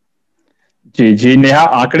 जी जी नेहा,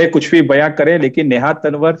 आंकड़े कुछ भी बयां करें लेकिन नेहा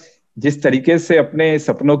तनवर जिस तरीके से अपने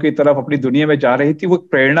सपनों की तरफ अपनी दुनिया में जा रही थी वो एक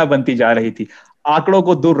प्रेरणा बनती जा रही थी। आंकड़ों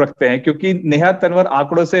को दूर रखते हैं क्योंकि नेहा तनवर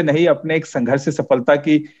आंकड़ों से नहीं, अपने एक संघर्ष से सफलता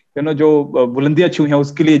की जो बुलंदियां छुई हैं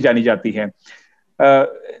उसके लिए जानी जाती हैं।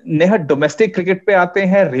 नेहा, डोमेस्टिक क्रिकेट पे आते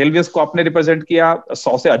हैं। रेलवेज को आपने रिप्रेजेंट किया,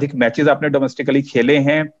 100 से अधिक मैचेस आपने डोमेस्टिकली खेले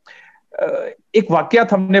हैं। एक वाकया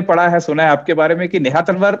हमने पढ़ा है, सुना है आपके बारे में कि नेहा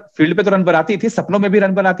तनवर फील्ड पे तो रन बनाती थी, सपनों में भी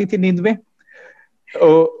रन बनाती थी नींद में।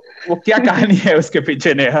 वो क्या कहानी है उसके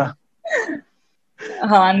पीछे नेहा?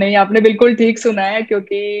 हाँ नहीं, आपने बिल्कुल ठीक सुना है,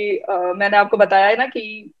 क्योंकि मैंने आपको बताया है ना कि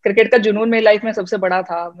क्रिकेट का जुनून मेरी लाइफ में सबसे बड़ा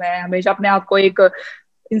था। मैं हमेशा अपने आप को एक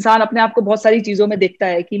इंसान अपने आप को बहुत सारी चीजों में देखता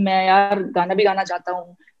है कि मैं यार गाना भी गाना चाहता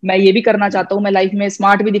हूँ, मैं ये भी करना चाहता हूँ, मैं लाइफ में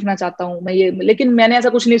स्मार्ट भी दिखना चाहता हूँ मैं ये। लेकिन मैंने ऐसा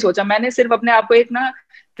कुछ नहीं सोचा, मैंने सिर्फ अपने आप को एक ना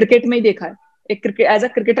क्रिकेट में ही देखा है, एक क्रिकेट एज अ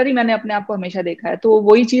क्रिकेटर ही मैंने अपने आप को हमेशा देखा है। तो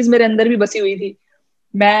वही चीज मेरे अंदर भी बसी हुई थी।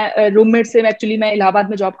 मैं रूममेट से एक्चुअली मैं इलाहाबाद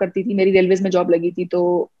में जॉब करती थी, मेरी रेलवेज में जॉब लगी थी। तो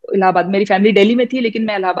इलाहाबाद, मेरी फैमिली दिल्ली में थी लेकिन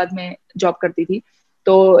मैं इलाहाबाद में जॉब करती थी।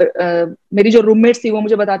 तो मेरी जो रूममेट्स थी वो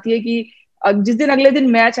मुझे बताती है कि जिस दिन अगले दिन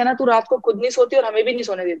मैच है ना, तू रात को खुद नहीं सोती और हमें भी नहीं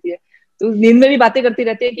सोने देती है। तो नींद में भी बातें करती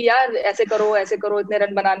रहती है कि यार ऐसे करो इतने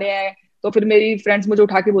रन बनाने हैं। तो फिर मेरी फ्रेंड्स मुझे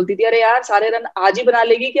उठा के बोलती थी, अरे यार सारे रन आज ही बना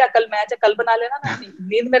लेगी क्या, कल मैच है कल बना लेना ना,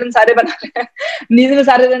 नींद में रन सारे बना ले नींद में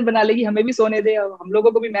सारे रन बना लेगी, हमें भी सोने दे, हम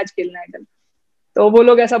लोगों को भी मैच खेलना है कल। तो वो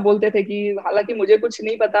लोग ऐसा बोलते थे कि हालांकि मुझे कुछ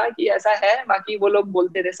नहीं पता कि ऐसा है, बाकी वो लोग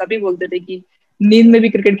बोलते थे, सभी बोलते थे कि नींद में भी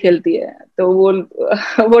क्रिकेट खेलती है। तो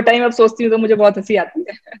वो टाइम अब सोचती हूँ तो मुझे बहुत हंसी आती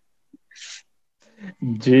है।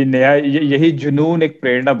 जी नेहा, यही जुनून एक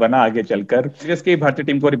प्रेरणा बना आगे चलकर। रेलवेज की भारतीय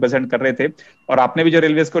टीम को रिप्रेजेंट कर रहे थे और आपने भी जो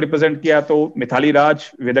रेलवेज को रिप्रेजेंट किया तो मिथाली राज,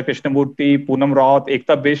 वेदा कृष्णमूर्ति, पूनम राउत,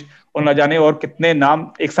 एकता बिष्ट और न जाने और कितने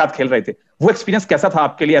नाम एक साथ खेल रहे थे। वो एक्सपीरियंस कैसा था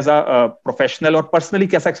आपके लिए एज अ प्रोफेशनल, और पर्सनली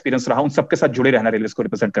कैसा एक्सपीरियंस रहा उन सबके साथ जुड़े रहना रेलवेज को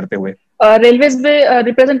रिप्रेजेंट करते हुए? रेलवेज में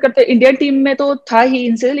रिप्रेजेंट करते इंडियन टीम में तो था ही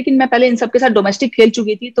इनसे, लेकिन मैं पहले इन सबके साथ डोमेस्टिक खेल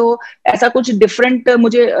चुकी थी। तो ऐसा कुछ डिफरेंट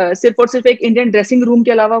मुझे सिर्फ और सिर्फ एक इंडियन ड्रेसिंग रूम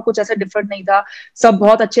के अलावा कुछ ऐसा डिफरेंट नहीं था। सब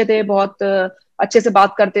बहुत अच्छे थे, बहुत अच्छे से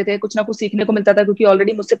बात करते थे, कुछ ना कुछ सीखने को मिलता था क्योंकि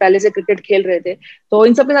ऑलरेडी मुझसे पहले से क्रिकेट खेल रहे थे। तो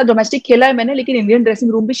इन सबके साथ डोमेस्टिक खेला है मैंने, लेकिन इंडियन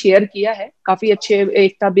ड्रेसिंग रूम भी शेयर किया है काफी अच्छे।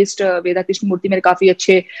 एकता बिष्ट, वेदा कृष्ण मूर्ति मेरे काफी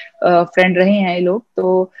अच्छे फ्रेंड रहे हैं ये लोग।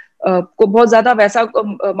 तो को बहुत ज्यादा वैसा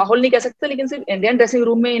माहौल नहीं कह सकते, लेकिन सिर्फ इंडियन ड्रेसिंग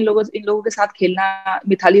रूम में इन लोगों के साथ खेलना,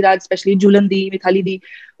 मिथाली राज स्पेशली, झूलन दी, मिथाली दी,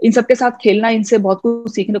 इन सबके साथ खेलना, इनसे बहुत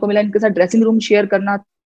कुछ सीखने को मिला, इनके साथ ड्रेसिंग रूम शेयर करना।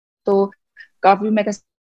 तो काफी मैं कह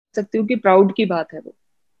सकती हूँ कि प्राउड की बात है वो।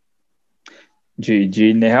 जी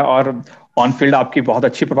जी नेहा, और ऑन फील्ड आपकी बहुत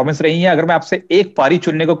अच्छी परफॉर्मेंस रही है। अगर मैं आपसे एक पारी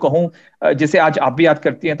चुनने को कहूं जिसे आज आप भी याद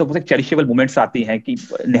करती हैं, तो मुझे चेरिशेबल मोमेंट्स आती हैं कि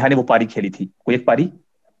नेहा ने वो पारी खेली थी, कोई एक पारी?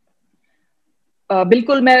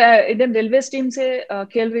 बिल्कुल, मैं इंडियन रेलवे टीम से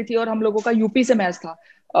खेल रही थी और हम लोगों का यूपी से मैच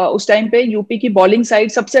था। उस टाइम पे यूपी की बॉलिंग साइड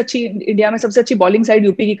सबसे अच्छी, इंडिया में सबसे अच्छी बॉलिंग साइड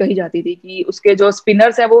यूपी की कही जाती थी कि उसके जो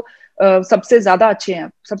स्पिनर्स है वो सबसे ज्यादा अच्छे हैं,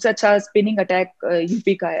 सबसे अच्छा स्पिनिंग अटैक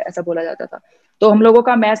यूपी का है, ऐसा बोला जाता था। तो हम लोगों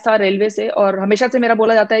का मैच था रेलवे से, और हमेशा से मेरा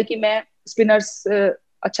बोला जाता है कि मैं स्पिनर्स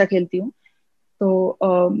अच्छा खेलती हूँ। तो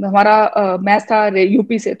हमारा मैच था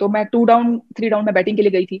यूपी से, तो मैं 2 डाउन 3 डाउन में बैटिंग के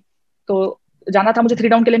लिए गई थी। तो जाना था मुझे 3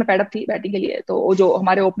 डाउन के लिए, मैं पैडअप थी बैटिंग के लिए। तो जो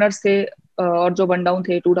हमारे ओपनर्स थे और जो 1 डाउन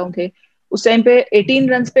थे, 2 डाउन थे, उस टाइम पे 18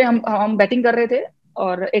 रन पे हम बैटिंग कर रहे थे।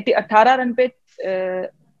 और 18 रन पे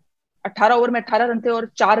 18 ओवर में 18 रन थे और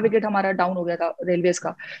 4 विकेट हमारा डाउन हो गया था रेलवेज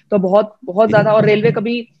का। तो बहुत बहुत ज्यादा, और रेलवे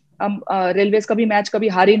कभी हम रेलवेज कभी मैच कभी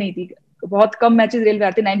हारी नहीं थी, बहुत कम मैचेस रेलवे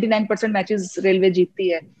आते, 99% मैचेस रेलवे जीतती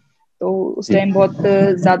है। तो उस टाइम बहुत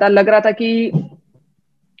ज्यादा लग रहा था कि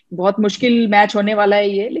बहुत मुश्किल मैच होने वाला है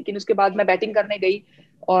ये, लेकिन उसके बाद मैं बैटिंग करने गई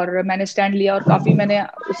और मैंने स्टैंड लिया और काफी मैंने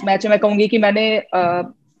उस मैच में, मैं कहूंगी कि मैंने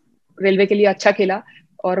रेलवे के लिए अच्छा खेला।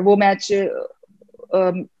 और वो मैच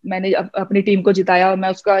मैंने अपनी टीम को जिताया और मैं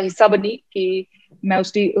उसका हिस्सा बनी कि मैं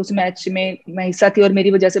उस मैच में मैं हिस्सा थी और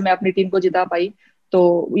मेरी वजह से मैं अपनी टीम को जिता पाई। तो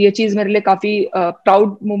ये चीज मेरे लिए काफी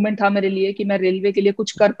प्राउड मोमेंट था मेरे लिए कि मैं रेलवे के लिए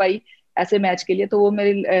कुछ कर पाई ऐसे मैच के लिए। तो वो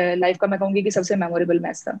मेरी लाइफ का मैं कहूंगी कि सबसे मेमोरेबल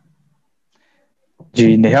मैच था।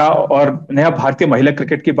 जी नेहा, और नेहा, भारतीय महिला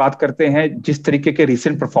क्रिकेट की बात करते हैं, जिस तरीके के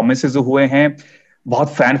रिसेंट परफॉर्मेंसेज हुए हैं,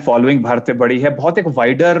 बहुत फैन फॉलोइंग भारतीय बढ़ी है, बहुत एक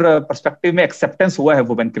वाइडर पर्सपेक्टिव में एक्सेप्टेंस हुआ है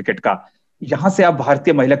वुमेन क्रिकेट का। यहाँ से आप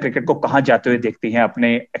भारतीय महिला क्रिकेट को कहाँ जाते हुए देखती हैं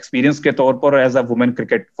अपने एक्सपीरियंस के तौर पर और as a women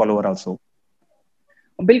cricket follower also?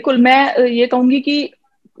 बिल्कुल, मैं ये कहूंगी कि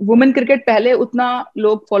वुमेन क्रिकेट पहले उतना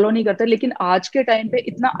लोग फॉलो नहीं करते, लेकिन आज के टाइम पे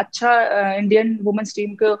इतना अच्छा इंडियन वुमेन्स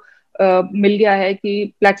टीम को मिल गया है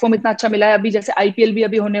कि प्लेटफॉर्म इतना अच्छा मिला है। अभी जैसे आईपीएल भी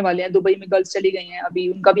अभी होने वाले हैं, दुबई में गर्ल्स चली गई हैं, अभी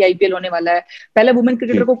उनका भी आईपीएल होने वाला है। पहले वुमेन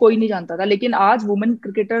क्रिकेटर को कोई नहीं जानता था, लेकिन आज वुमेन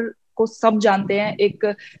क्रिकेटर को सब जानते हैं। एक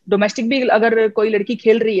डोमेस्टिक भी अगर कोई लड़की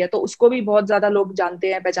खेल रही है तो उसको भी बहुत ज्यादा लोग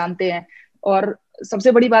जानते हैं, पहचानते हैं। और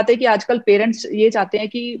सबसे बड़ी बात है कि आजकल पेरेंट्स ये चाहते हैं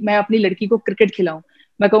कि मैं अपनी लड़की को क्रिकेट खिलाऊं।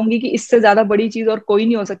 मैं कहूंगी कि इससे ज्यादा बड़ी चीज और कोई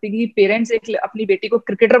नहीं हो सकती कि पेरेंट्स एक अपनी बेटी को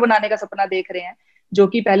क्रिकेटर बनाने का सपना देख रहे हैं, जो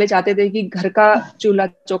कि पहले चाहते थे कि घर का चूल्हा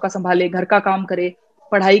चौका संभाले, घर का काम करे,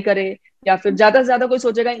 पढ़ाई करे, या फिर ज्यादा से ज्यादा कोई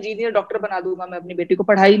सोचेगा इंजीनियर डॉक्टर बना दूंगा मैं अपनी बेटी को,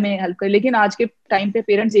 पढ़ाई में हेल्प करे। लेकिन आज के टाइम पे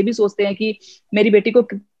पेरेंट्स ये भी सोचते हैं कि मेरी बेटी को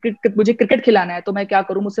मुझे क्रिकेट खिलाना है तो मैं क्या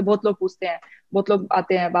करूं। मुझसे बहुत लोग पूछते हैं, बहुत लोग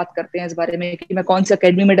आते हैं, बात करते हैं इस बारे में कि मैं कौन सी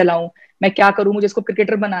अकेडमी में डलाऊं, मैं क्या करूं, मुझे इसको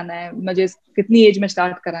क्रिकेटर बनाना है, मुझे कितनी एज में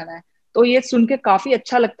स्टार्ट कराना है। तो ये सुन के काफी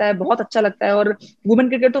अच्छा लगता है, बहुत अच्छा लगता है। और वुमेन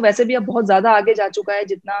क्रिकेट तो वैसे भी अब बहुत ज्यादा आगे जा चुका है,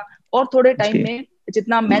 जितना और थोड़े टाइम में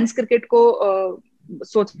जितना मेंस क्रिकेट को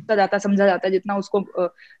सोचा जाता है, समझा जाता है, जितना उसको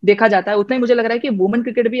देखा जाता है, उतना ही मुझे लग रहा है कि वुमेन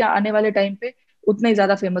क्रिकेट भी आने वाले टाइम पे उतना ही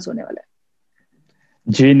ज्यादा फेमस होने वाला है।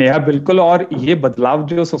 जी नेहा, बिल्कुल। और ये बदलाव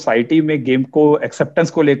जो सोसाइटी में गेम को एक्सेप्टेंस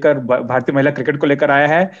को लेकर, भारतीय महिला क्रिकेट को लेकर आया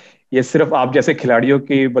है, ये सिर्फ आप जैसे खिलाड़ियों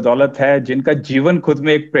की बदौलत है, जिनका जीवन खुद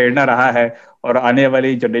में एक प्रेरणा रहा है और आने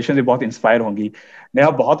वाली जनरेशन से बहुत इंस्पायर होंगी। नेहा,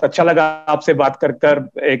 बहुत अच्छा लगा आपसे बात कर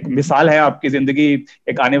एक मिसाल है आपकी जिंदगी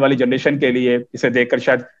एक आने वाली जनरेशन के लिए, इसे देखकर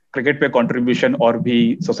शायद क्रिकेट पे कंट्रीब्यूशन और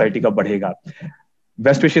भी सोसाइटी का बढ़ेगा।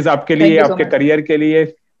 बेस्ट विशेज आपके लिए, थैंक यू सो आपके मच। करियर के लिए।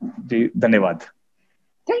 जी धन्यवाद।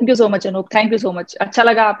 Thank you so much Anoop, thank you so much, अच्छा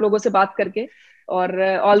लगा आप लोगों से बात करके। और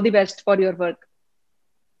all the best for your work.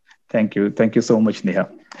 Thank you so much Neha.